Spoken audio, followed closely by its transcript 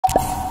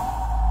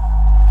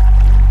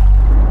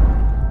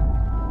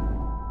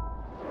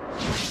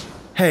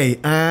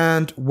Hey,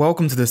 and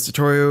welcome to this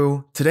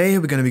tutorial. Today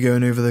we're going to be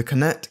going over the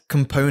Connect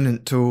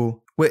component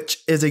tool, which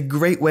is a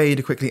great way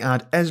to quickly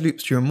add edge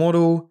loops to your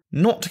model,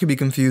 not to be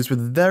confused with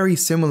a very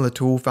similar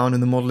tool found in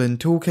the modeling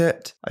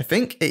toolkit. I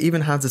think it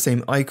even has the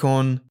same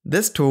icon.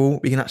 This tool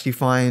we can actually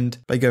find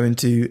by going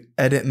to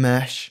Edit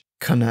Mesh,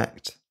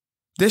 Connect.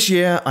 This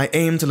year I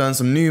aim to learn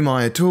some new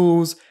Maya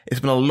tools.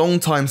 It's been a long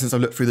time since I've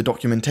looked through the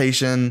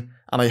documentation,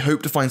 and I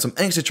hope to find some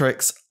extra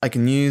tricks I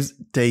can use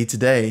day to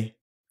day.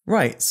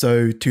 Right,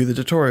 so to the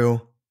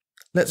tutorial.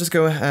 Let's just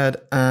go ahead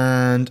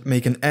and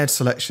make an edge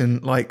selection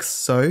like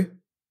so.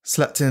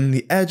 Selecting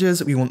the edges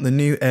that we want the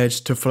new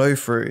edge to flow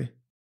through.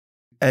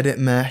 Edit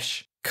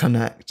Mesh,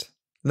 Connect.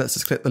 Let's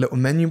just click the little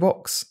menu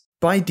box.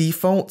 By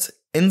default,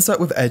 Insert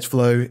with Edge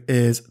Flow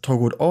is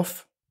toggled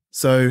off.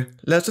 So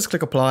let's just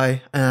click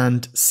Apply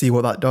and see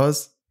what that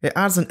does. It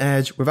adds an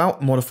edge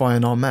without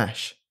modifying our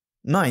mesh.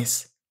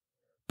 Nice.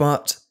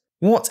 But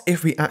what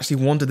if we actually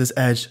wanted this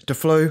edge to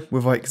flow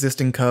with our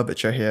existing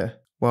curvature here?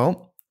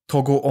 Well,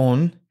 toggle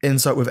on,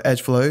 Insert with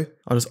Edge Flow.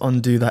 I'll just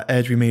undo that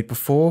edge we made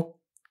before.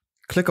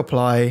 Click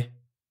Apply.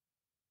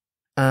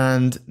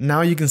 And now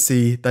you can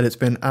see that it's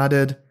been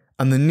added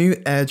and the new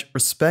edge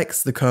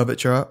respects the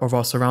curvature of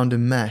our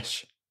surrounding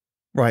mesh.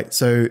 Right,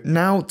 so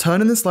now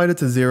turning the slider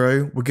to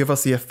 0 will give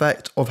us the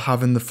effect of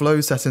having the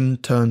flow setting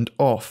turned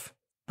off.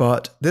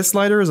 But this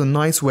slider is a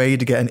nice way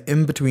to get an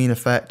in-between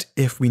effect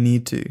if we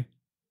need to.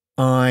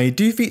 I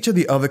do feature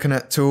the other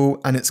Connect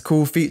tool and its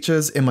cool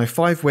features in my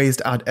 5 ways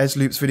to add edge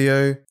loops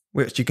video,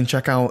 which you can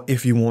check out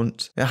if you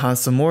want. It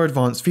has some more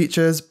advanced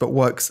features but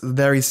works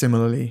very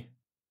similarly.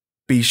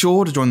 Be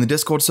sure to join the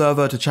Discord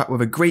server to chat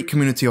with a great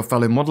community of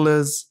fellow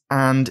modelers,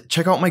 and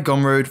check out my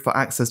Gumroad for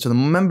access to the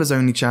members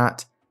only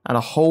chat and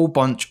a whole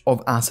bunch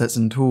of assets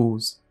and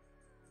tools.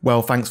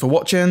 Well, thanks for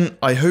watching.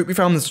 I hope you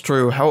found this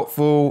tutorial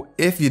helpful.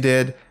 If you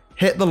did,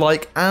 hit the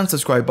like and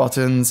subscribe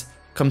buttons,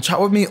 come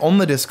chat with me on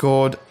the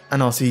Discord,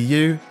 and I'll see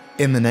you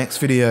in the next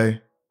video.